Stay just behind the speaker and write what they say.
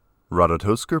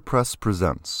Radatosker Press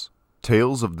presents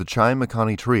Tales of the Chai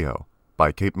Makhani Trio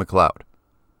by Kate MacLeod,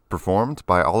 performed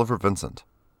by Oliver Vincent.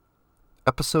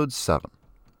 Episode 7.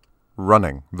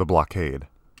 Running the Blockade.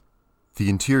 The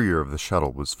interior of the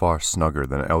shuttle was far snugger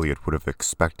than Elyot would have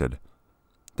expected.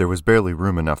 There was barely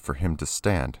room enough for him to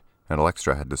stand, and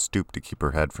Alextra had to stoop to keep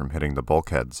her head from hitting the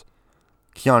bulkheads.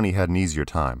 Keani had an easier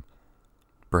time.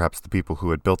 Perhaps the people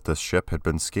who had built this ship had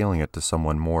been scaling it to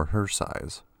someone more her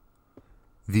size.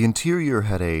 The interior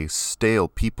had a stale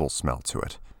people smell to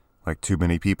it, like too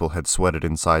many people had sweated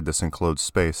inside this enclosed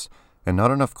space, and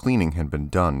not enough cleaning had been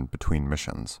done between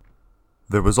missions.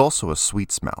 There was also a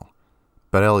sweet smell,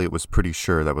 but Elyot was pretty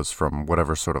sure that was from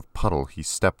whatever sort of puddle he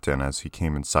stepped in as he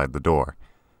came inside the door.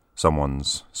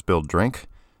 Someone's spilled drink?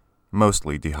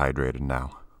 Mostly dehydrated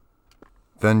now.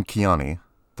 Then Keani,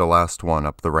 the last one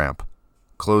up the ramp,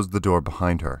 closed the door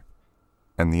behind her,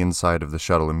 and the inside of the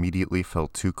shuttle immediately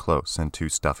felt too close and too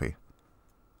stuffy.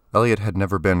 Elyot had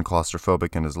never been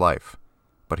claustrophobic in his life,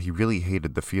 but he really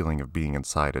hated the feeling of being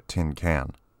inside a tin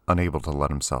can, unable to let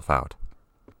himself out.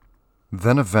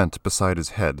 Then a vent beside his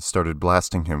head started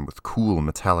blasting him with cool,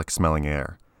 metallic-smelling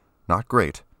air. Not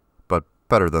great, but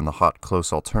better than the hot,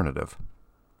 close alternative.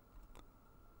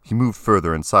 He moved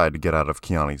further inside to get out of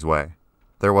Keani's way.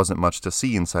 There wasn't much to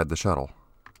see inside the shuttle.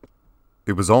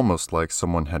 It was almost like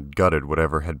someone had gutted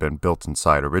whatever had been built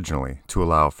inside originally to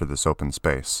allow for this open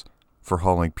space, for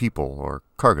hauling people or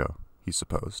cargo, he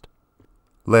supposed.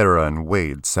 Lara and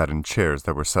Wade sat in chairs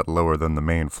that were set lower than the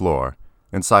main floor,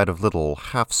 inside of little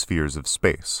half-spheres of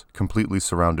space, completely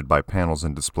surrounded by panels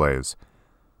and displays.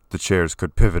 The chairs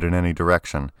could pivot in any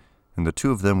direction, and the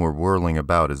two of them were whirling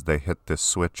about as they hit this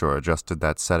switch or adjusted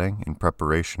that setting in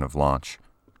preparation of launch.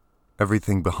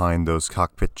 Everything behind those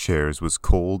cockpit chairs was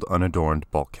cold, unadorned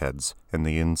bulkheads and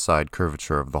the inside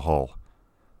curvature of the hull.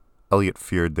 Elyot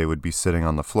feared they would be sitting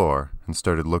on the floor and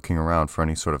started looking around for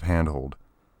any sort of handhold.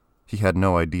 He had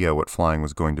no idea what flying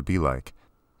was going to be like,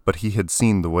 but he had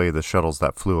seen the way the shuttles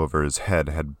that flew over his head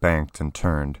had banked and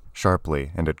turned,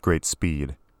 sharply and at great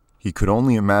speed. He could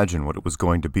only imagine what it was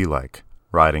going to be like,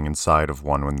 riding inside of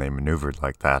one when they maneuvered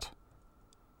like that.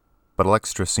 But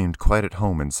Alextra seemed quite at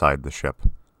home inside the ship.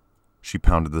 She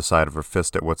pounded the side of her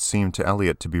fist at what seemed to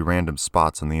Elyot to be random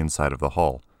spots on the inside of the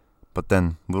hull, but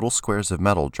then little squares of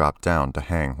metal dropped down to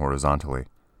hang horizontally.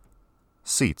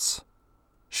 Seats.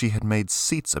 She had made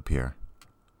seats appear.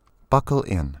 "Buckle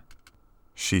in,"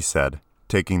 she said,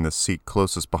 taking the seat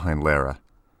closest behind Lara.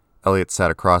 Elyot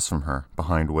sat across from her,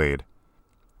 behind Wade.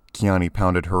 Keani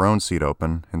pounded her own seat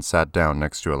open and sat down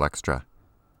next to Alextra.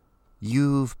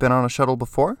 "You've been on a shuttle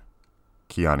before?"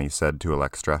 Keani said to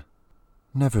Alextra.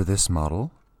 "Never this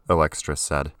model," Alextra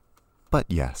said. "But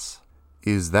yes."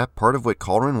 "Is that part of what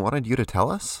Colrin wanted you to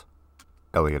tell us?"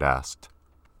 Elyot asked.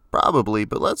 "Probably,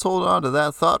 but let's hold on to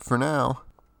that thought for now,"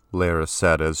 Lara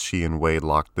said as she and Wade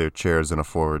locked their chairs in a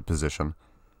forward position.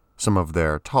 Some of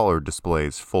their taller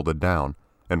displays folded down,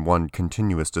 and one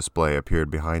continuous display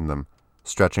appeared behind them,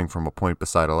 stretching from a point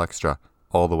beside Alextra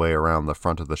all the way around the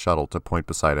front of the shuttle to point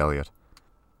beside Elyot.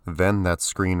 Then that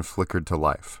screen flickered to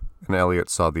life, and Elyot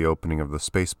saw the opening of the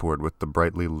spaceport with the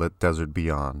brightly lit desert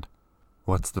beyond.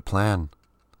 "What's the plan?"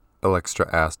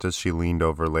 Alextra asked as she leaned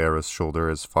over Lara's shoulder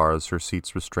as far as her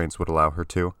seat's restraints would allow her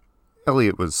to.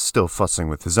 Elyot was still fussing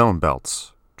with his own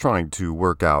belts, trying to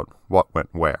work out what went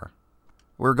where.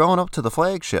 "We're going up to the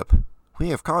flagship. We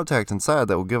have contact inside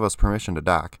that will give us permission to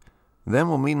dock. Then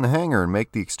we'll meet in the hangar and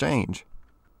make the exchange,"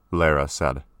 Lara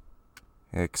said.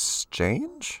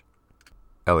 "Exchange?"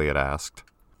 Elyot asked.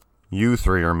 "You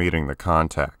three are meeting the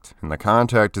contact, and the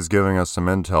contact is giving us some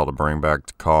intel to bring back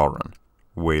to Colrin,"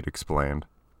 Wade explained.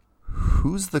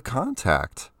 "Who's the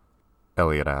contact?"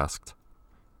 Elyot asked.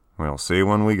 "We'll see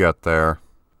when we get there,"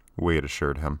 Wade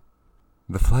assured him.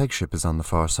 "The flagship is on the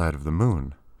far side of the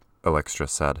moon," Alextra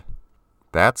said.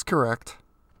 "That's correct,"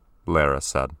 Lara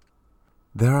said.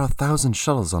 "There are 1,000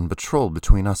 shuttles on patrol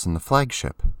between us and the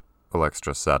flagship,"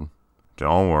 Alextra said.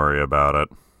 "Don't worry about it,"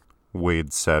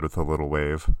 Wade said with a little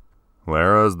wave.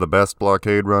 "Lara is the best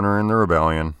blockade runner in the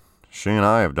rebellion. She and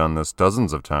I have done this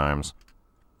dozens of times."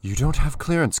 "You don't have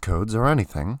clearance codes or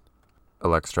anything?"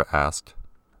 Alextra asked.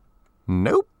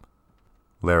 "Nope,"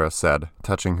 Lara said,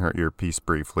 touching her earpiece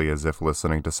briefly as if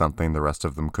listening to something the rest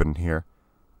of them couldn't hear.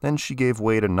 Then she gave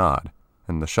Wade a nod,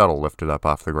 and the shuttle lifted up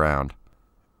off the ground.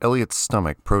 Elyot's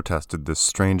stomach protested this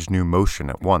strange new motion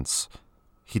at once.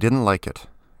 He didn't like it.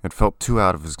 It felt too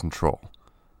out of his control.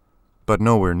 But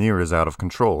nowhere near as out of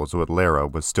control as what Lara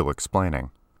was still explaining.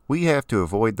 "We have to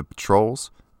avoid the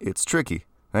patrols. It's tricky.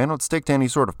 They don't stick to any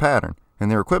sort of pattern, and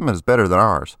their equipment is better than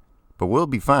ours. But we'll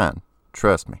be fine.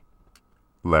 Trust me,"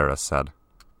 Lara said.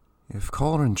 If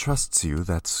Colin trusts you,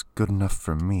 that's good enough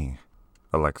for me,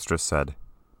 Alextra said,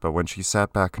 but when she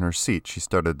sat back in her seat, she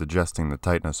started adjusting the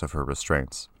tightness of her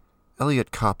restraints.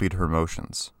 Elyot copied her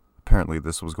motions. Apparently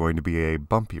this was going to be a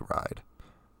bumpy ride.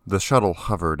 The shuttle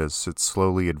hovered as it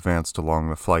slowly advanced along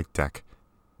the flight deck,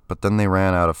 but then they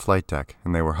ran out of flight deck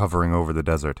and they were hovering over the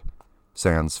desert,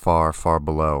 sands far, far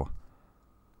below.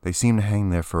 They seemed to hang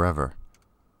there forever,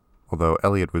 although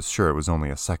Elyot was sure it was only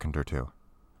a second or two.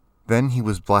 Then he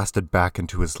was blasted back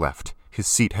into his left. His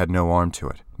seat had no arm to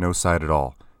it, no side at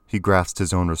all. He grasped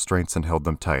his own restraints and held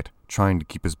them tight, trying to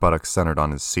keep his buttocks centered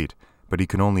on his seat, but he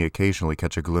could only occasionally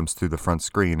catch a glimpse through the front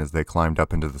screen as they climbed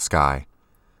up into the sky.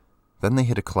 Then they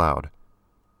hit a cloud,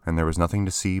 and there was nothing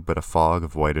to see but a fog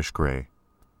of whitish gray.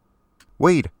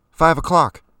 "Wade, 5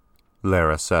 o'clock,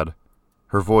 Lara said,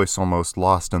 her voice almost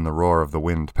lost in the roar of the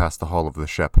wind past the hull of the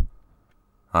ship.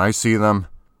 "I see them,"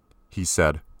 he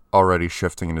said, already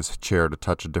shifting in his chair to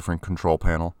touch a different control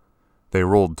panel. They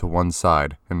rolled to one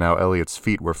side, and now Elyot's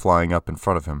feet were flying up in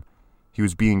front of him. He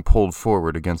was being pulled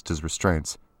forward against his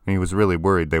restraints, and he was really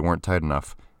worried they weren't tight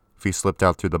enough. If he slipped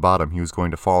out through the bottom, he was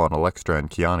going to fall on Alextra and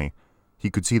Keani. He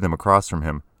could see them across from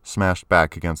him, smashed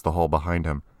back against the hull behind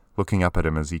him, looking up at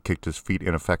him as he kicked his feet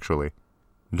ineffectually.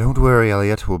 "Don't worry,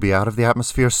 Elyot, we'll be out of the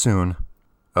atmosphere soon,"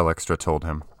 Alextra told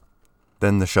him.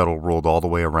 Then the shuttle rolled all the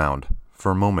way around.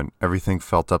 For a moment, everything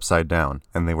felt upside down,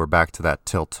 and they were back to that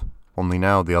tilt, only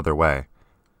now the other way.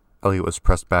 Elyot was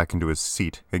pressed back into his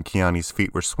seat, and Keani's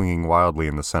feet were swinging wildly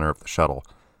in the center of the shuttle.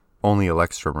 Only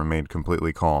Alextra remained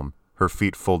completely calm, her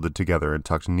feet folded together and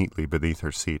tucked neatly beneath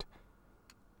her seat.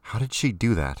 How did she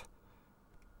do that?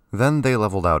 Then they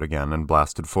leveled out again and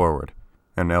blasted forward,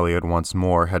 and Elyot once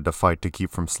more had to fight to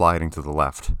keep from sliding to the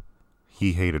left.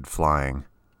 He hated flying.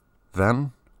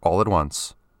 Then, all at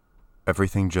once,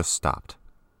 everything just stopped.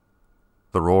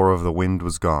 The roar of the wind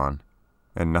was gone,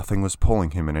 and nothing was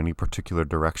pulling him in any particular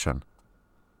direction.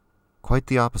 Quite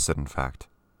the opposite, in fact.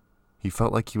 He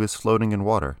felt like he was floating in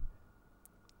water.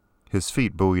 His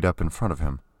feet buoyed up in front of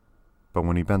him, but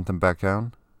when he bent them back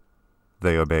down,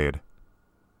 they obeyed.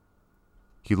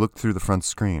 He looked through the front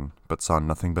screen, but saw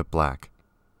nothing but black.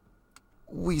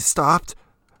 "We stopped?"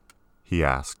 he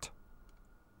asked,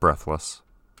 breathless.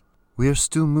 "We're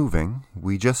still moving.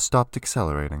 We just stopped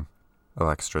accelerating,"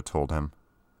 Alextra told him.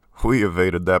 "We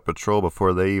evaded that patrol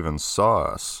before they even saw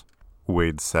us,"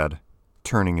 Wade said,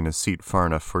 turning in his seat far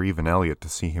enough for even Elyot to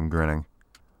see him grinning.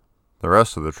 "The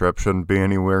rest of the trip shouldn't be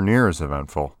anywhere near as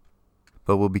eventful."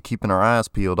 "But we'll be keeping our eyes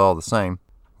peeled all the same,"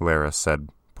 Lara said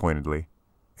pointedly,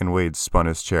 and Wade spun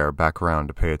his chair back around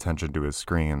to pay attention to his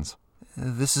screens.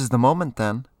 "This is the moment,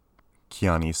 then,"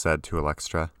 Keani said to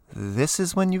Alextra. "This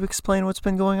is when you explain what's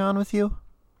been going on with you?"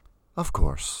 "Of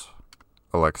course,"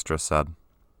 Alextra said.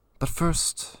 "But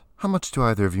first, how much do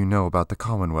either of you know about the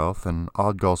Commonwealth and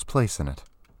Adghal's place in it?"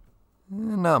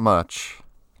 "Not much,"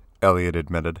 Elyot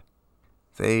admitted.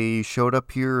 "They showed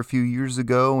up here a few years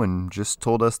ago and just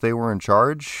told us they were in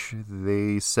charge.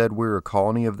 They said we're a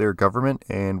colony of their government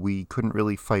and we couldn't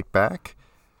really fight back.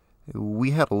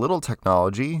 We had a little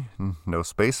technology, no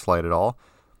spaceflight at all.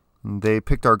 They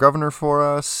picked our governor for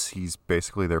us, he's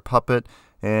basically their puppet,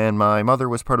 and my mother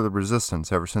was part of the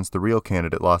resistance ever since the real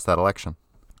candidate lost that election.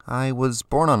 I was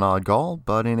born on Adghal,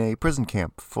 but in a prison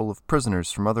camp full of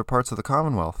prisoners from other parts of the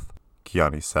Commonwealth,"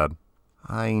 Keani said.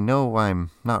 "I know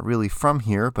I'm not really from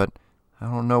here, but I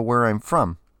don't know where I'm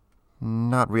from.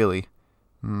 Not really.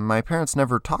 My parents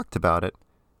never talked about it.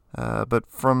 But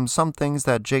from some things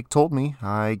that Jake told me,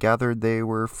 I gathered they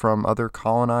were from other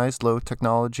colonized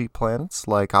low-technology planets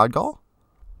like Adghal."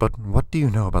 "But what do you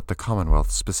know about the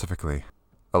Commonwealth specifically?"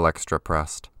 Alextra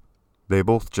pressed. They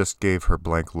both just gave her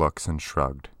blank looks and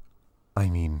shrugged. "I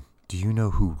mean, do you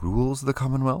know who rules the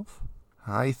Commonwealth?"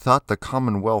 "I thought the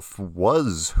Commonwealth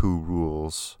was who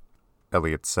rules,"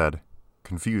 Elyot said,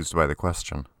 confused by the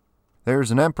question.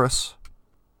 "There's an empress,"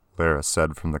 Lara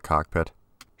said from the cockpit.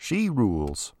 "She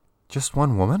rules." "Just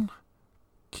one woman?"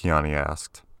 Keani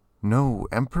asked. "No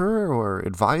emperor or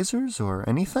advisors or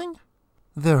anything?"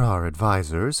 "There are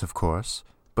advisors, of course,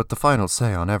 but the final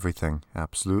say on everything,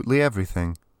 absolutely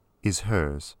everything, is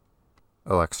hers,"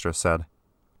 Alextra said.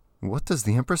 "What does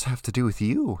the Empress have to do with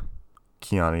you?"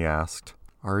 Keani asked.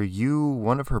 "Are you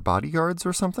one of her bodyguards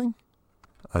or something?"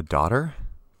 "A daughter?"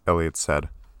 Elyot said,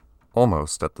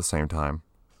 almost at the same time.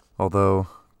 Although,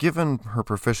 given her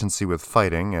proficiency with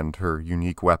fighting and her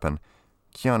unique weapon,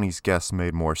 Keani's guess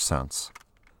made more sense.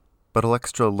 But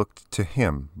Alextra looked to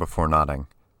him before nodding.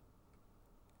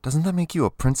 "Doesn't that make you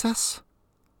a princess?"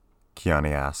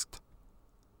 Keani asked.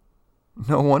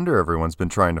 "No wonder everyone's been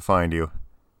trying to find you,"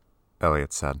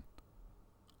 Elyot said.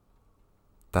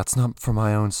 That's not for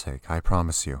my own sake, I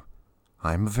promise you.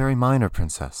 I am a very minor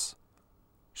princess,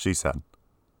 she said.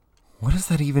 What does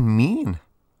that even mean?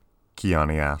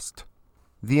 Keani asked.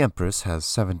 The Empress has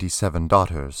 77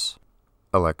 daughters,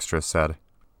 Alextra said.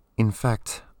 In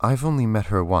fact, I've only met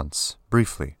her once,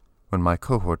 briefly, when my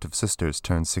cohort of sisters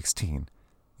turned 16.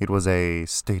 It was a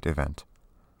state event.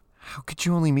 How could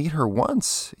you only meet her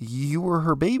once? You were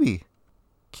her baby,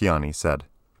 Keani said.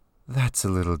 That's a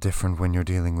little different when you're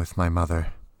dealing with my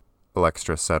mother,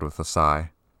 Alextra said with a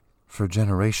sigh. For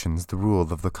generations, the rule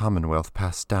of the Commonwealth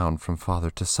passed down from father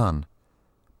to son.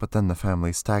 But then the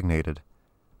family stagnated.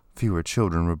 Fewer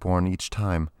children were born each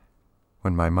time.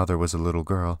 When my mother was a little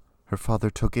girl, her father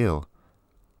took ill.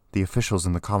 The officials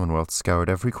in the Commonwealth scoured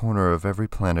every corner of every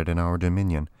planet in our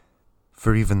dominion,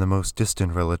 for even the most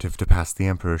distant relative to pass the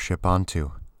emperorship on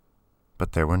to.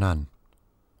 But there were none.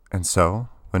 And so,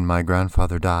 when my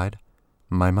grandfather died,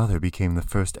 my mother became the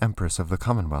first empress of the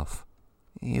Commonwealth.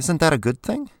 Isn't that a good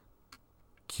thing?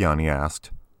 Keani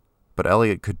asked, but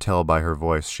Elyot could tell by her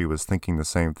voice she was thinking the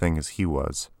same thing as he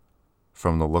was.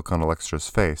 From the look on Alextra's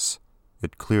face,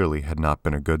 it clearly had not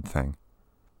been a good thing.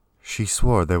 She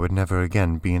swore there would never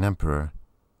again be an emperor,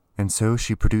 and so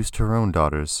she produced her own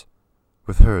daughters,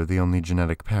 with her the only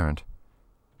genetic parent.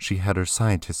 She had her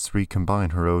scientists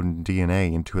recombine her own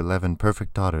DNA into 11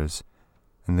 perfect daughters,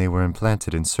 and they were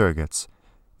implanted in surrogates,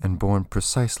 and born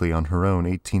precisely on her own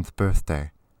 18th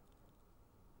birthday.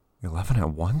 11 at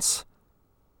once?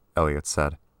 Elyot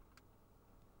said.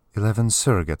 11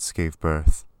 surrogates gave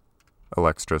birth,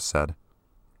 Alextra said.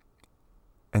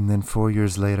 And then 4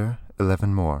 years later,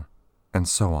 11 more, and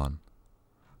so on.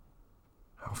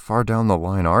 How far down the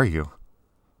line are you?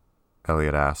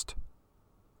 Elyot asked.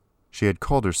 She had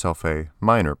called herself a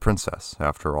minor princess,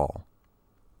 after all.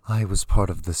 I was part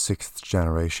of the 6th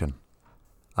generation.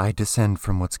 I descend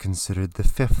from what's considered the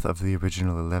 5th of the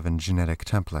original 11 genetic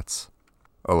templates,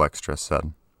 Alextra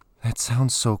said. That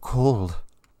sounds so cold,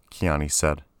 Keani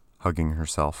said, hugging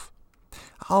herself.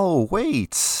 Oh,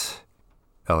 wait,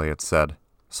 Elyot said,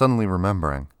 suddenly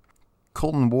remembering.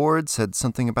 Colton Ward said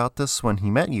something about this when he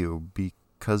met you,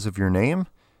 because of your name?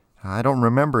 I don't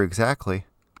remember exactly.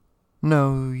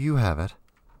 No, you have it,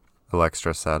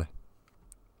 Alextra said.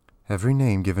 Every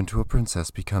name given to a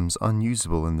princess becomes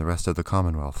unusable in the rest of the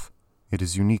Commonwealth. It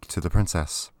is unique to the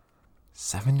princess.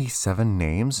 77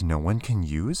 names no one can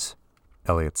use?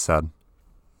 Elyot said.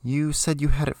 You said you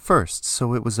had it first,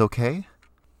 so it was okay?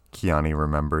 Keani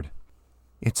remembered.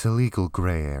 It's a legal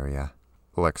gray area,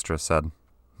 Alextra said.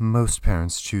 Most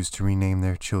parents choose to rename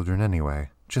their children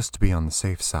anyway, just to be on the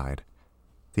safe side.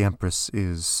 The Empress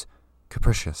is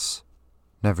capricious,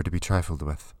 never to be trifled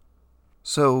with.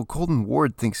 So Colton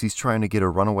Ward thinks he's trying to get a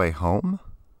runaway home?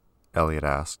 Elyot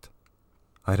asked.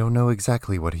 I don't know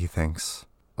exactly what he thinks,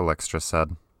 Alextra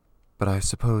said, but I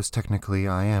suppose technically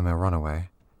I am a runaway.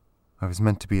 I was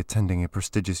meant to be attending a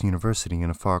prestigious university in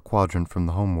a far quadrant from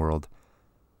the homeworld,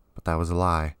 but that was a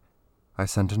lie. I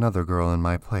sent another girl in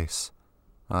my place.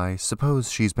 I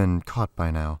suppose she's been caught by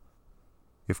now.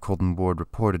 If Colton Ward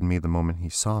reported me the moment he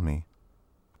saw me.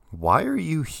 Why are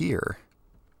you here?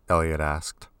 Elyot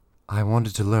asked. I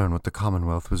wanted to learn what the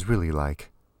Commonwealth was really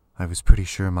like. I was pretty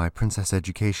sure my princess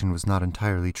education was not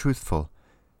entirely truthful,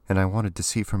 and I wanted to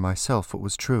see for myself what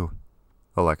was true,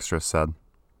 Alextra said.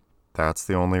 That's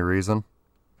the only reason?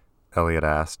 Elyot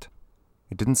asked.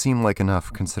 It didn't seem like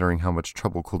enough considering how much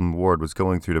trouble Colton Ward was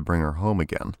going through to bring her home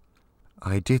again.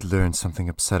 I did learn something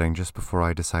upsetting just before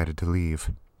I decided to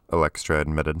leave, Alextra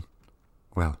admitted.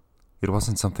 Well, it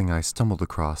wasn't something I stumbled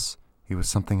across. It was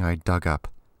something I dug up.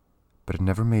 But it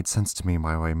never made sense to me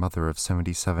why my mother of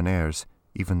 77 heirs,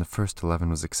 even the first 11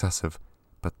 was excessive.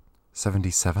 But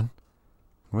 77?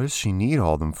 What does she need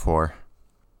all them for?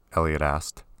 Elyot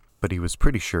asked, but he was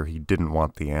pretty sure he didn't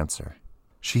want the answer.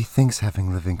 She thinks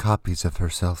having living copies of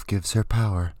herself gives her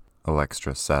power,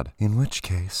 Alextra said. In which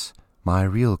case, my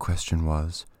real question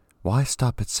was, why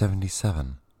stop at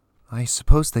 77? I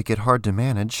suppose they get hard to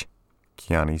manage,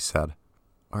 Keani said.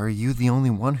 Are you the only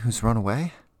one who's run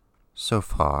away? So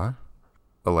far,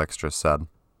 Alextra said.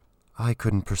 I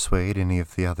couldn't persuade any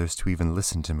of the others to even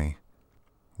listen to me.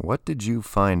 What did you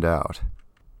find out?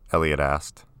 Elyot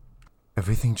asked.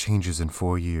 Everything changes in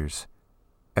 4 years.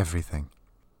 Everything,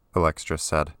 Alextra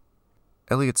said.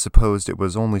 Elyot supposed it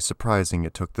was only surprising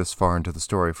it took this far into the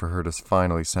story for her to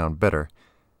finally sound bitter.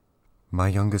 My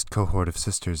youngest cohort of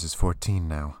sisters is 14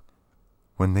 now.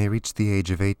 When they reach the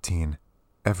age of 18,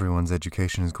 everyone's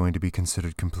education is going to be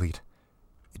considered complete.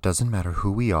 It doesn't matter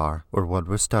who we are, or what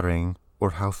we're studying,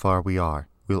 or how far we are.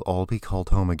 We'll all be called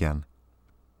home again.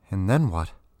 And then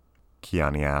what?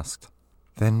 Keani asked.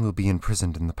 Then we'll be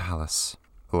imprisoned in the palace,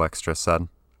 Alextra said.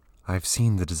 I've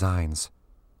seen the designs.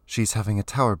 She's having a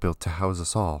tower built to house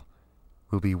us all.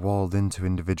 We'll be walled into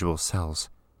individual cells.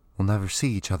 We'll never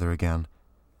see each other again.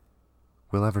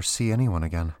 We'll ever see anyone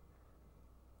again.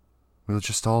 We'll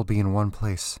just all be in one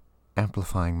place,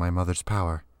 amplifying my mother's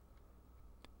power.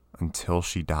 Until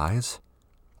she dies?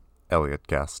 Elyot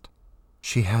guessed.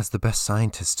 She has the best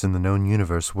scientists in the known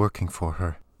universe working for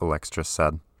her, Alextra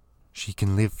said. She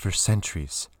can live for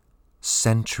centuries.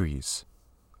 Centuries.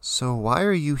 So why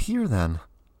are you here then?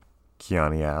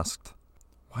 Keani asked.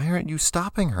 Why aren't you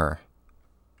stopping her?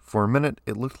 For a minute,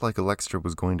 it looked like Alextra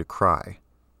was going to cry.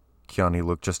 Keani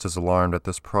looked just as alarmed at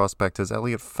this prospect as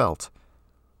Elyot felt.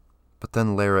 But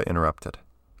then Lara interrupted.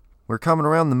 We're coming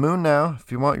around the moon now,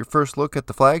 if you want your first look at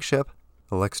the flagship.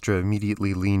 Alextra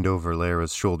immediately leaned over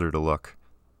Lara's shoulder to look.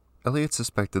 Elyot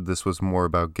suspected this was more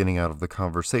about getting out of the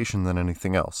conversation than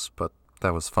anything else, but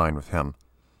that was fine with him.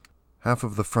 Half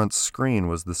of the front screen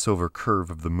was the silver curve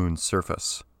of the moon's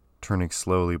surface, turning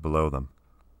slowly below them.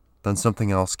 Then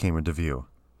something else came into view.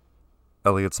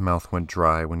 Elyot's mouth went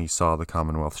dry when he saw the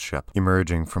Commonwealth ship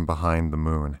emerging from behind the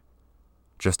moon,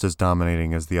 just as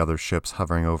dominating as the other ships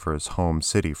hovering over his home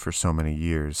city for so many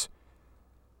years.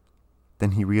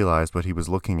 Then he realized what he was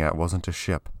looking at wasn't a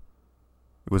ship.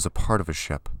 It was a part of a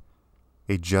ship,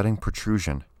 a jutting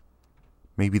protrusion,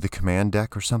 maybe the command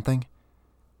deck or something?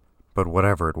 But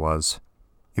whatever it was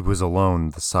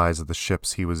alone the size of the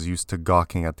ships he was used to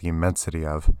gawking at the immensity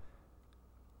of.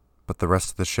 But the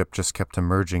rest of the ship just kept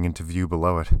emerging into view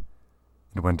below it.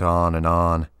 It went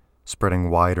on, spreading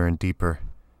wider and deeper.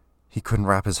 He couldn't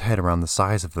wrap his head around the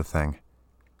size of the thing.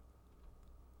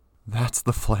 That's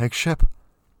the flagship,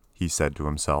 he said to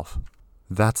himself.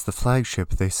 That's the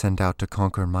flagship they sent out to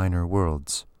conquer minor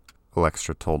worlds,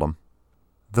 Alextra told him.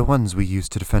 The ones we use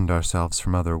to defend ourselves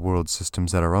from other world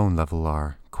systems at our own level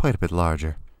are quite a bit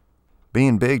larger.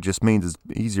 Being big just means it's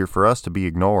easier for us to be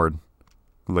ignored,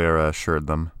 Lara assured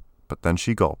them, but then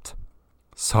she gulped.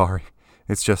 Sorry,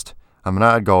 it's just, I'm an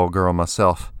Adghal girl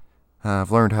myself.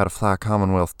 I've learned how to fly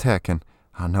Commonwealth tech, and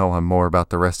I know I'm more about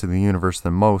the rest of the universe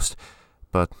than most,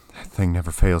 but that thing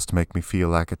never fails to make me feel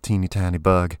like a teeny tiny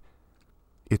bug.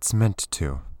 It's meant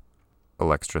to,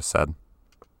 Alextra said.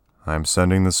 I'm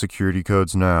sending the security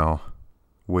codes now,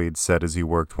 Wade said as he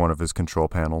worked one of his control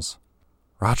panels.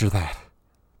 Roger that,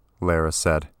 Lara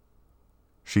said.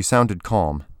 She sounded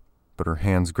calm, but her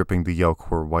hands gripping the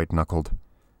yoke were white-knuckled.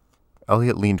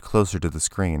 Elyot leaned closer to the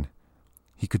screen.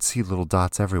 He could see little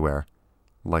dots everywhere,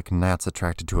 like gnats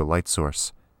attracted to a light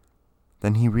source.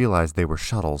 Then he realized they were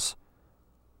shuttles.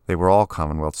 They were all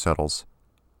Commonwealth shuttles,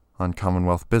 on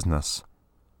Commonwealth business,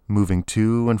 moving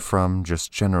to and from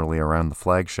just generally around the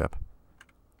flagship.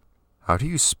 How do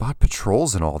you spot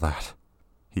patrols and all that?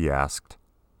 He asked.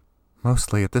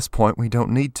 Mostly at this point we don't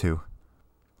need to,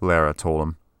 Lara told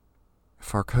him.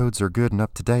 If our codes are good and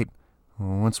up to date,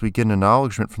 once we get an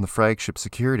acknowledgement from the flagship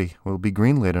security, we'll be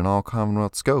greenlit in all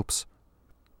Commonwealth scopes.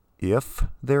 If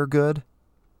they're good?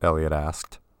 Elyot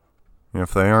asked.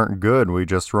 If they aren't good, we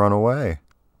just run away,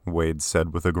 Wade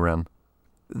said with a grin.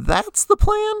 That's the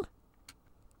plan?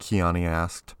 Keani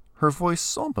asked, her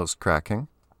voice almost cracking.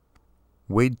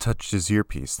 Wade touched his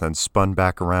earpiece, then spun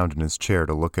back around in his chair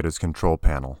to look at his control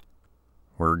panel.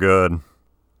 We're good,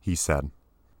 he said.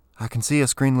 I can see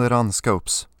us greenlit on the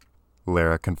scopes,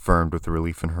 Lara confirmed with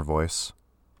relief in her voice.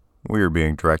 We are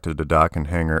being directed to dock in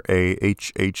hangar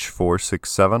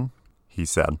AHH-467, he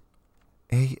said.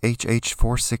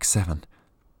 AHH-467,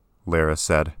 Lara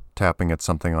said, tapping at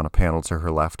something on a panel to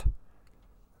her left.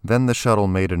 Then the shuttle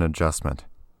made an adjustment,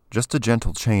 just a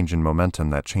gentle change in momentum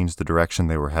that changed the direction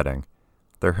they were heading.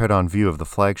 Their head-on view of the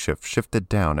flagship shifted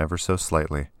down ever so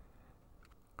slightly.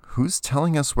 Who's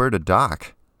telling us where to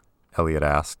dock? Elyot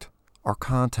asked. Our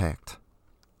contact,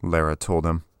 Lara told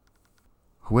him.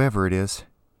 Whoever it is,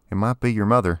 it might be your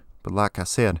mother, but like I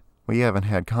said, we haven't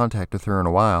had contact with her in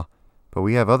a while, but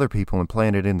we have other people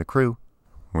implanted in the crew.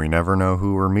 We never know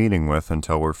who we're meeting with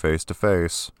until we're face to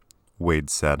face, Wade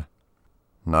said.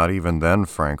 Not even then,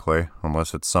 frankly,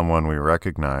 unless it's someone we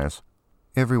recognize.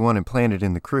 Everyone implanted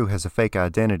in the crew has a fake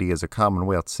identity as a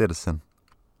Commonwealth citizen,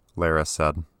 Lara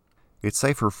said. It's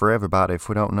safer for everybody if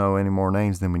we don't know any more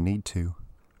names than we need to.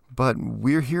 But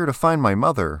we're here to find my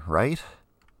mother, right?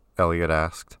 Elyot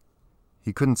asked.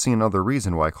 He couldn't see another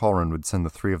reason why Colrin would send the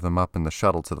three of them up in the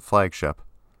shuttle to the flagship.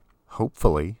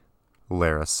 Hopefully,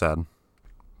 Lara said.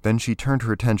 Then she turned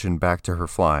her attention back to her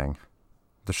flying.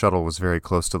 The shuttle was very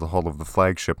close to the hull of the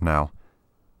flagship now.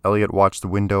 Elyot watched the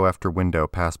window after window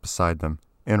pass beside them,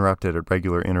 interrupted at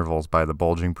regular intervals by the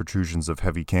bulging protrusions of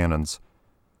heavy cannons.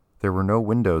 There were no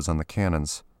windows on the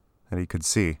cannons that he could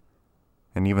see,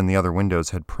 and even the other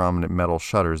windows had prominent metal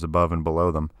shutters above and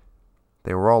below them.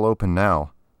 They were all open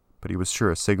now, but he was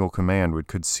sure a single command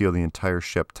could seal the entire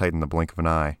ship tight in the blink of an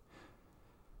eye.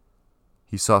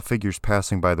 He saw figures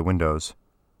passing by the windows,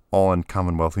 all in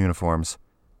Commonwealth uniforms,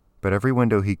 but every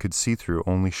window he could see through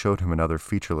only showed him another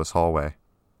featureless hallway.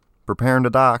 "Preparing to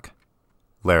dock,"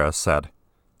 Lara said,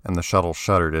 and the shuttle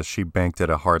shuddered as she banked it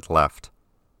a hard left.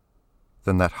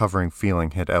 Then that hovering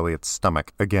feeling hit Elyot's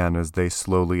stomach again as they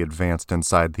slowly advanced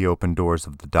inside the open doors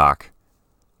of the dock.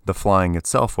 The flying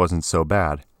itself wasn't so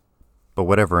bad, but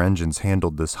whatever engines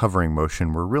handled this hovering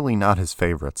motion were really not his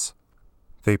favorites.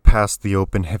 They passed the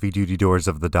open heavy-duty doors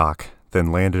of the dock,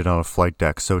 then landed on a flight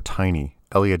deck so tiny,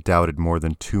 Elyot doubted more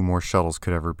than 2 more shuttles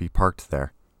could ever be parked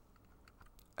there.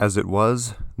 As it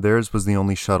was, theirs was the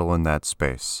only shuttle in that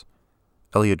space.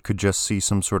 Elyot could just see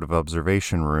some sort of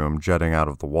observation room jutting out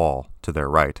of the wall, to their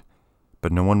right,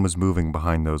 but no one was moving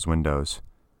behind those windows.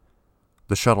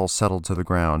 The shuttle settled to the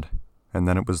ground, and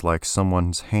then it was like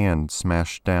someone's hand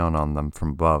smashed down on them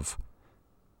from above.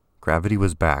 Gravity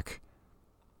was back.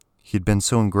 He'd been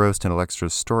so engrossed in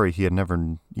Alextra's story he had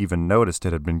never even noticed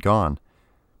it had been gone,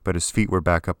 but his feet were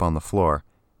back up on the floor,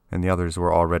 and the others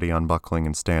were already unbuckling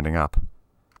and standing up.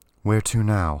 "Where to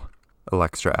now?"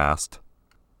 Alextra asked.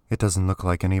 "It doesn't look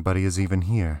like anybody is even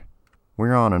here."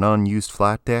 "We're on an unused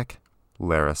flight deck,"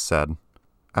 Lara said.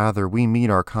 "Either we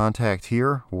meet our contact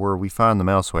here, or we find them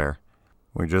elsewhere."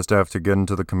 "We just have to get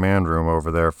into the command room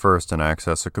over there first and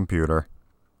access a computer,"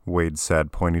 Wade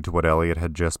said, pointing to what Elyot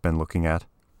had just been looking at.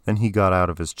 Then he got out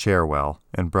of his chair well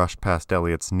and brushed past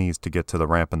Elyot's knees to get to the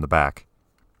ramp in the back.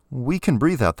 "We can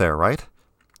breathe out there, right?"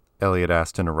 Elyot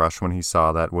asked in a rush when he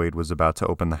saw that Wade was about to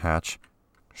open the hatch.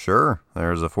 "Sure,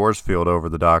 there's a force field over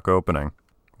the dock opening,"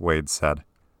 Wade said.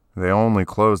 "They only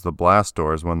close the blast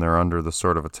doors when they're under the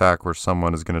sort of attack where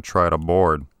someone is going to try to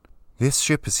board." "This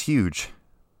ship is huge,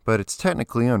 but it's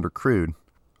technically undercrewed,"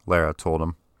 Lara told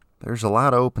him. "There's a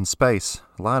lot of open space,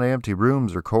 a lot of empty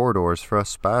rooms or corridors for us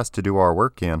spies to do our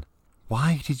work in."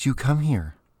 "Why did you come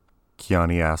here?"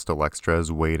 Keani asked Alextra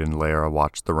as Wade and Lara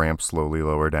watched the ramp slowly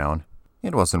lower down.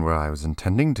 "It wasn't where I was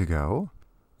intending to go,"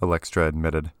 Alextra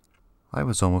admitted. "I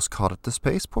was almost caught at the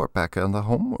spaceport back on the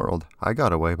homeworld. I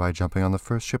got away by jumping on the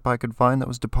first ship I could find that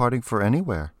was departing for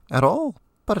anywhere. At all.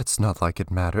 But it's not like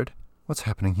it mattered. What's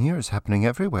happening here is happening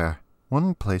everywhere.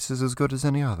 One place is as good as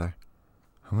any other.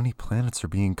 How many planets are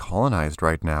being colonized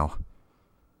right now?"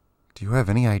 "Do you have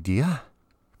any idea?"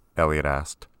 Elyot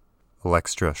asked.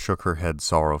 Alextra shook her head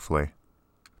sorrowfully.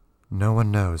 "No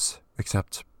one knows,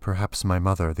 except perhaps my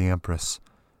mother, the Empress,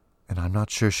 and I'm not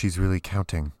sure she's really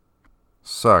counting."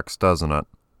 "Sucks, doesn't it?"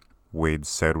 Wade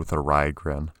said with a wry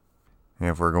grin.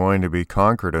 "If we're going to be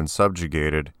conquered and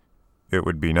subjugated, it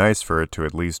would be nice for it to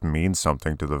at least mean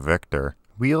something to the victor."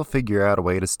 "We'll figure out a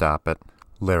way to stop it,"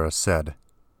 Lara said,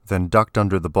 then ducked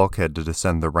under the bulkhead to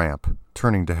descend the ramp,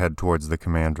 turning to head towards the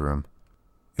command room.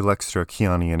 Alextra,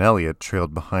 Keani, and Elyot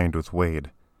trailed behind with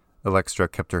Wade.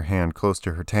 Alextra kept her hand close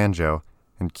to her tanjo,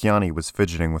 and Keani was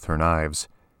fidgeting with her knives.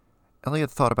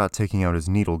 Elyot thought about taking out his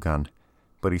needle gun,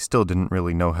 but he still didn't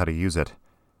really know how to use it,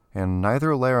 and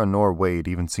neither Lara nor Wade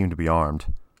even seemed to be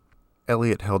armed.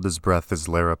 Elyot held his breath as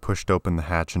Lara pushed open the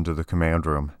hatch into the command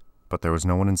room, but there was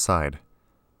no one inside.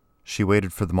 She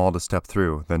waited for them all to step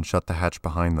through, then shut the hatch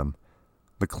behind them.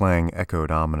 The clang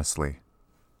echoed ominously.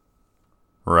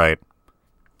 "Right,"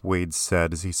 Wade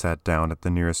said as he sat down at the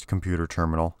nearest computer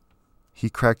terminal. He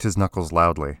cracked his knuckles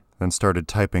loudly, then started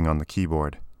typing on the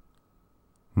keyboard.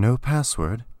 "No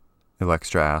password?"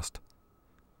 Alextra asked.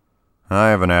 "I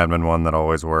have an admin one that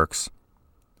always works,"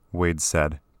 Wade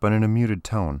said, but in a muted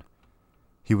tone.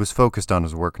 He was focused on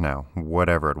his work now,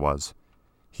 whatever it was.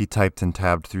 He typed and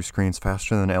tabbed through screens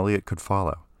faster than Elyot could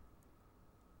follow.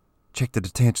 "Check the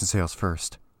detention sails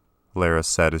first," Lara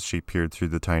said as she peered through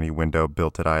the tiny window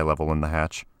built at eye level in the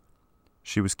hatch.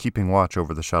 She was keeping watch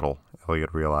over the shuttle,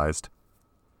 Elyot realized.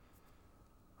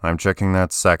 "I'm checking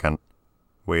that second,"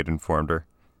 Wade informed her.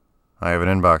 "I have an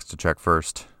inbox to check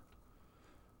first."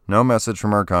 "No message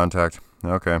from our contact.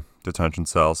 Okay, detention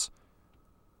cells."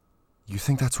 "You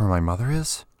think that's where my mother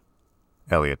is?"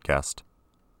 Elyot guessed.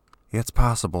 "It's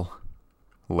possible,"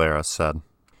 Lara said.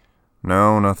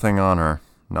 "No, nothing on her.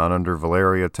 Not under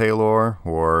Valeria Taylor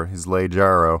or Islay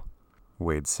Jarrow,"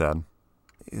 Wade said.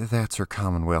 "That's her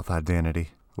Commonwealth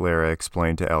identity," Lara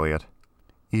explained to Elyot.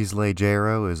 "Islay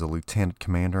Jarrow is a lieutenant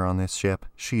commander on this ship.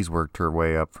 She's worked her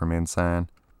way up from ensign."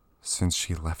 "Since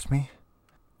she left me?"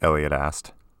 Elyot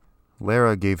asked.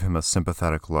 Lara gave him a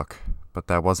sympathetic look, but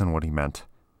that wasn't what he meant.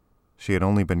 She had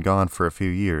only been gone for a few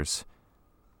years.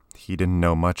 He didn't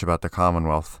know much about the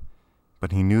Commonwealth.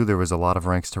 but he knew there was a lot of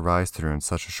ranks to rise through in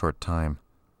such a short time.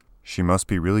 She must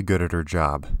be really good at her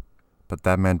job, but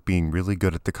that meant being really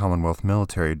good at the Commonwealth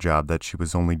military job that she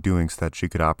was only doing so that she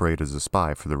could operate as a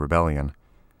spy for the rebellion.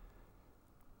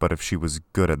 But if she was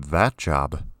good at that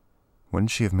job,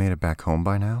 wouldn't she have made it back home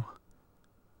by now?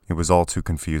 It was all too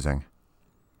confusing.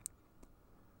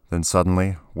 Then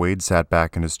suddenly, Wade sat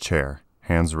back in his chair,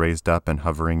 hands raised up and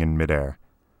hovering in midair.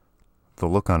 The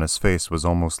look on his face was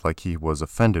almost like he was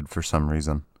offended for some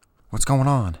reason. "What's going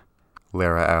on?"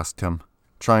 Lara asked him,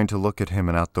 trying to look at him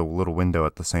and out the little window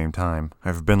at the same time.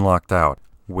 "I've been locked out,"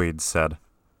 Wade said.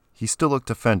 He still looked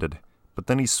offended, but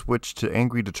then he switched to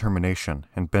angry determination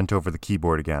and bent over the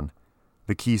keyboard again.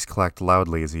 The keys clacked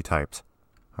loudly as he typed.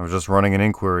 "I was just running an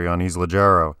inquiry on Isla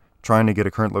Jarrow, trying to get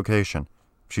a current location.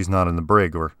 If she's not in the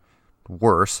brig, or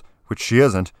worse, which she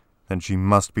isn't, then she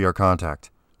must be our contact.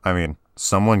 I mean,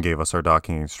 someone gave us our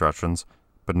docking instructions,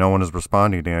 but no one is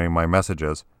responding to any of my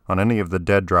messages on any of the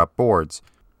dead drop boards."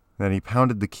 Then he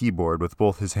pounded the keyboard with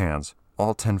both his hands,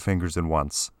 all 10 fingers at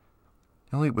once.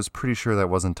 Elyot was pretty sure that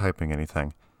wasn't typing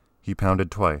anything. He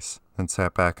pounded twice, then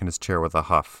sat back in his chair with a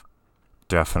huff.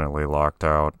 "Definitely locked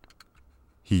out,"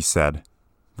 he said.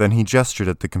 Then he gestured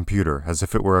at the computer as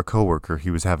if it were a coworker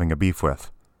he was having a beef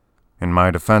with. "In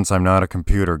my defense, I'm not a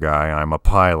computer guy, I'm a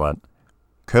pilot."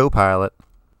 "Co-pilot,"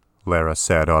 Lara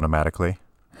said automatically.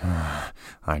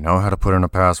 "I know how to put in a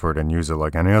password and use it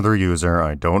like any other user.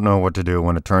 I don't know what to do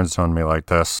when it turns on me like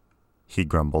this," he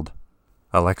grumbled.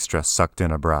 Alextra sucked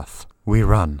in a breath. "We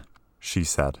run," she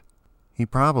said. "He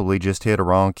probably just hit a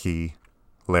wrong key,"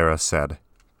 Lara said,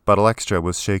 but Alextra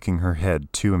was shaking her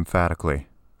head too emphatically.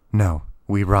 "No,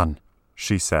 we run,"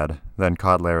 she said, then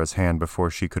caught Lara's hand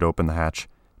before she could open the hatch.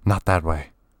 "Not that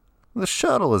way." "The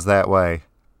shuttle is that way,"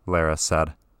 Lara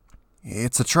said.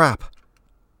 "It's a trap,"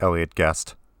 Elyot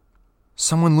guessed.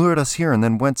 "Someone lured us here and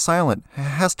then went silent. It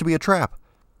has to be a trap."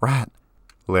 "Rat,"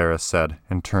 Lara said,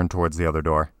 and turned towards the other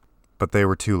door. But they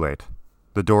were too late.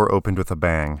 The door opened with a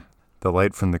bang. The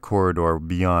light from the corridor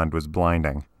beyond was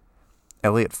blinding.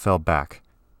 Elyot fell back,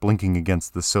 blinking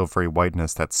against the silvery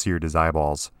whiteness that seared his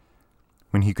eyeballs.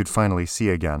 When he could finally see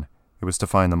again, it was to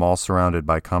find them all surrounded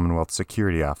by Commonwealth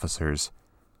security officers.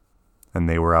 And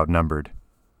they were outnumbered,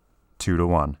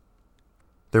 2-1.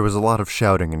 There was a lot of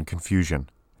shouting and confusion,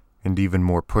 and even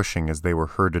more pushing as they were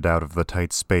herded out of the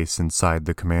tight space inside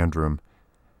the command room,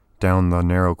 down the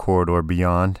narrow corridor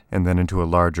beyond, and then into a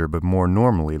larger but more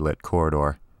normally lit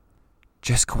corridor.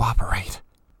 "Just cooperate,"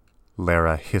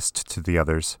 Lara hissed to the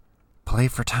others. "Play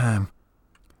for time."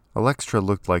 Alextra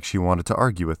looked like she wanted to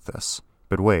argue with this,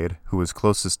 but Wade, who was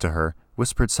closest to her,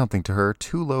 whispered something to her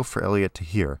too low for Elyot to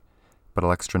hear, but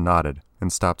Alextra nodded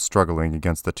and stopped struggling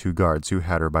against the 2 guards who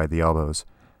had her by the elbows.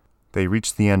 They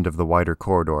reached the end of the wider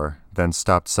corridor, then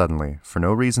stopped suddenly, for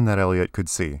no reason that Elyot could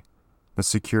see. The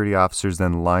security officers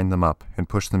then lined them up and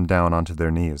pushed them down onto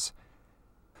their knees.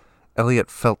 Elyot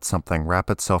felt something wrap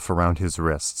itself around his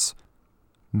wrists,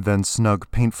 then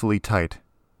snug painfully tight,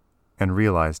 and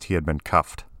realized he had been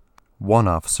cuffed. One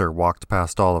officer walked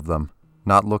past all of them,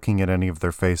 not looking at any of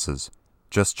their faces,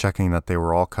 just checking that they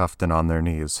were all cuffed and on their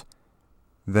knees.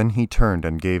 Then he turned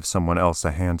and gave someone else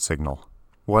a hand signal.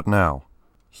 "What now?"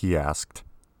 he asked.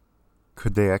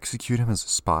 Could they execute him as a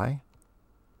spy?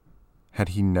 Had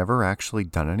he never actually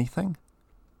done anything?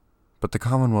 But the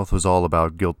Commonwealth was all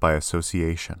about guilt by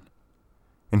association,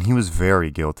 and he was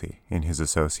very guilty in his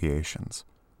associations.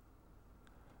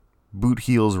 Boot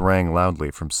heels rang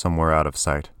loudly from somewhere out of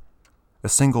sight, a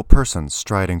single person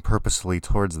striding purposefully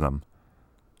towards them.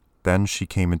 Then she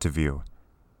came into view.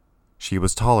 She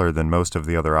was taller than most of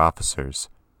the other officers,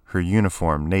 her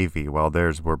uniform navy while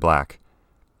theirs were black.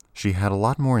 She had a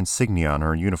lot more insignia on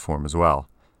her uniform as well.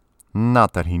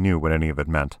 Not that he knew what any of it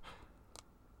meant.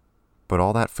 But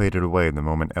all that faded away the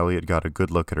moment Elyot got a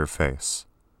good look at her face.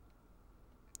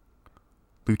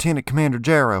 "Lieutenant Commander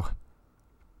Jarrow,"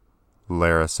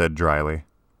 Lara said dryly.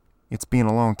 "It's been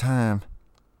a long time."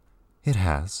 "It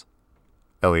has,"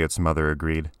 Elyot's mother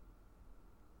agreed.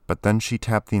 But then she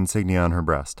tapped the insignia on her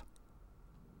breast.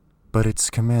 "But it's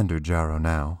Commander Jarrow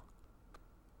now."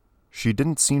 She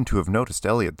didn't seem to have noticed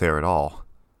Elyot there at all.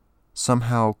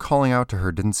 Somehow, calling out to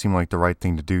her didn't seem like the right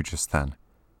thing to do just then.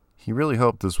 He really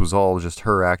hoped this was all just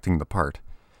her acting the part.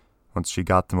 Once she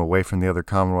got them away from the other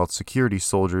Commonwealth security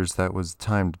soldiers, that was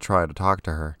time to try to talk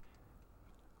to her.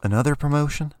 "Another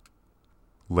promotion?"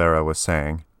 Lara was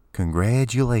saying.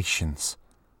 "Congratulations."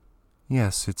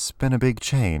 "Yes, it's been a big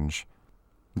change,"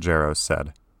 Jarrow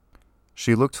said.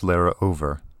 She looked Lara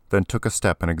over, then took a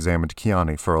step and examined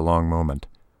Keani for a long moment.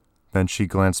 Then she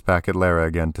glanced back at Lara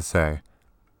again to say,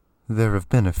 "There have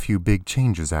been a few big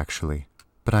changes, actually."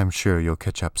 but I'm sure you'll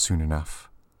catch up soon enough.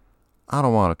 I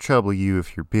don't want to trouble you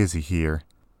if you're busy here,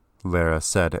 Lara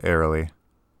said airily.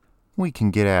 We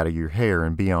can get out of your hair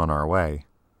and be on our way.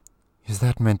 Is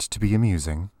that meant to be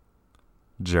amusing?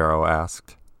 Jarrow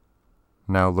asked,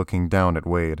 now looking down at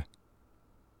Wade.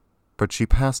 But she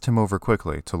passed him over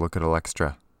quickly to look at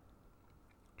Alextra.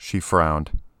 She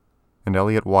frowned, and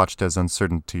Elyot watched as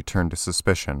uncertainty turned to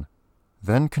suspicion,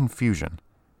 then confusion.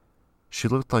 She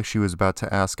looked like she was about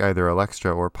to ask either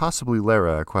Alextra or possibly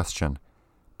Lara a question,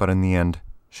 but in the end,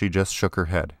 she just shook her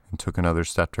head and took another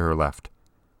step to her left,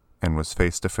 and was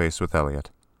face to face with Elyot.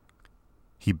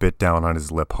 He bit down on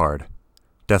his lip hard,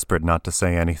 desperate not to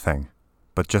say anything,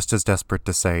 but just as desperate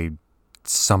to say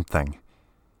something.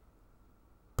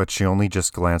 But she only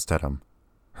just glanced at him,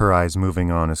 her eyes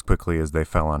moving on as quickly as they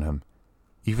fell on him.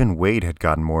 Even Wade had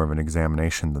gotten more of an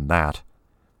examination than that.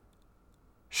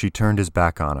 She turned his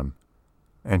back on him,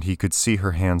 and he could see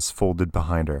her hands folded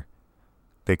behind her.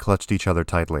 They clutched each other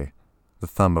tightly, the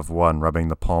thumb of one rubbing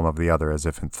the palm of the other as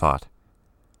if in thought.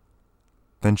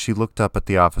 Then she looked up at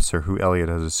the officer who Elyot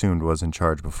had assumed was in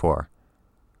charge before.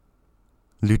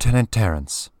 Lieutenant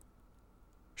Terrence,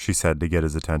 she said to get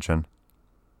his attention.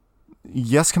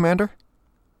 Yes, Commander?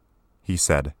 He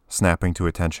said, snapping to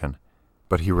attention,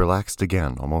 but he relaxed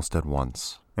again almost at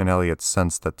once, and Elyot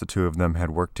sensed that the two of them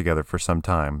had worked together for some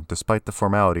time, despite the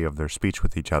formality of their speech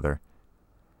with each other.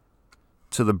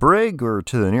 To the brig or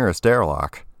to the nearest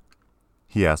airlock?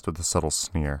 He asked with a subtle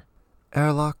sneer.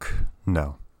 Airlock?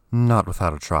 No, not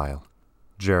without a trial,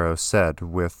 Jarrow said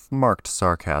with marked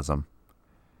sarcasm.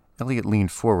 Elyot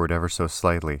leaned forward ever so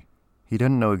slightly. He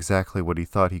didn't know exactly what he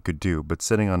thought he could do, but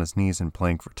sitting on his knees and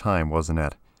playing for time wasn't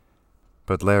it.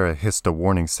 But Lara hissed a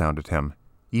warning sound at him,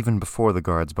 even before the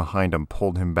guards behind him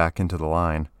pulled him back into the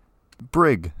line.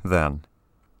 Brig, then,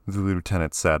 the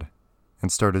lieutenant said,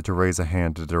 and started to raise a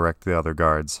hand to direct the other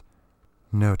guards.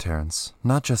 No, Terrence,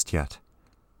 not just yet.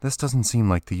 This doesn't seem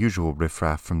like the usual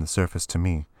riffraff from the surface to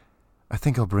me. I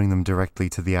think I'll bring them directly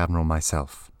to the Admiral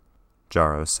myself,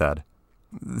 Jarrow said.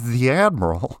 The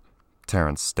Admiral?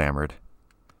 Terrence stammered.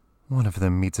 One of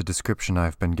them meets a description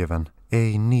I've been given.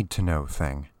 A need-to-know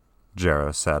thing,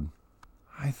 Jarrow said.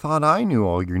 I thought I knew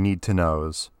all your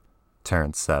need-to-knows,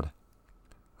 Terrence said.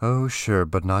 Oh, sure,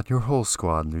 but not your whole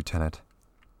squad, Lieutenant,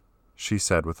 she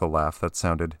said with a laugh that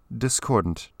sounded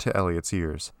discordant to Elyot's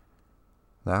ears.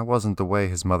 That wasn't the way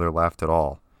his mother laughed at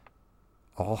all.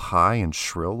 All high and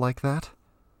shrill like that?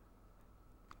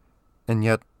 And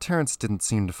yet Terrence didn't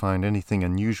seem to find anything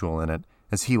unusual in it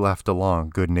as he laughed along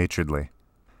good-naturedly.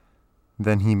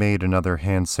 Then he made another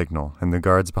hand signal, and the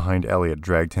guards behind Elyot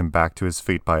dragged him back to his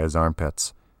feet by his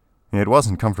armpits. It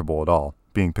wasn't comfortable at all,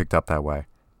 being picked up that way,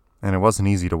 and it wasn't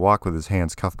easy to walk with his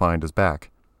hands cuffed behind his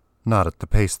back, not at the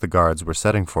pace the guards were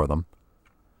setting for them.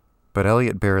 But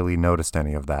Elyot barely noticed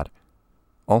any of that.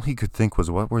 All he could think was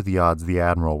what were the odds the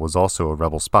Admiral was also a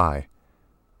rebel spy?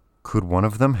 Could one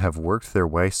of them have worked their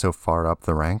way so far up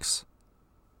the ranks?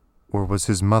 Or was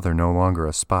his mother no longer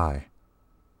a spy?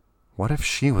 What if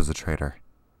she was a traitor?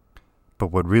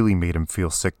 But what really made him feel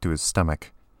sick to his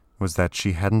stomach was that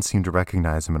she hadn't seemed to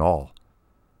recognize him at all,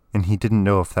 and he didn't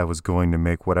know if that was going to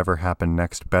make whatever happened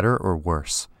next better or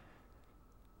worse.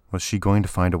 Was she going to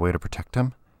find a way to protect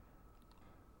him?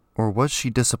 Or was she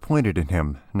disappointed in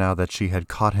him now that she had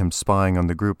caught him spying on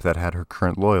the group that had her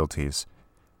current loyalties?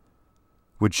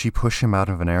 Would she push him out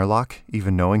of an airlock,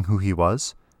 even knowing who he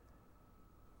was?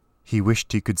 He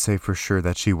wished he could say for sure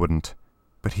that she wouldn't,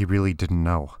 but he really didn't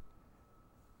know.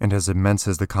 And as immense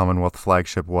as the Commonwealth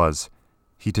Flagship was,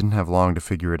 he didn't have long to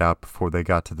figure it out before they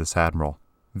got to this Admiral.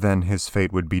 Then his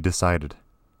fate would be decided.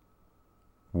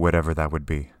 Whatever that would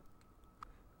be.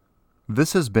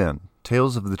 This has been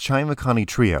Tales of the Chai Makhani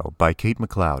Trio by Kate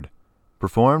MacLeod,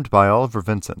 performed by Oliver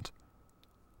Vincent.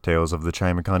 Tales of the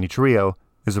Chai Makhani Trio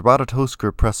is a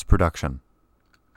Ratatoskr Press production.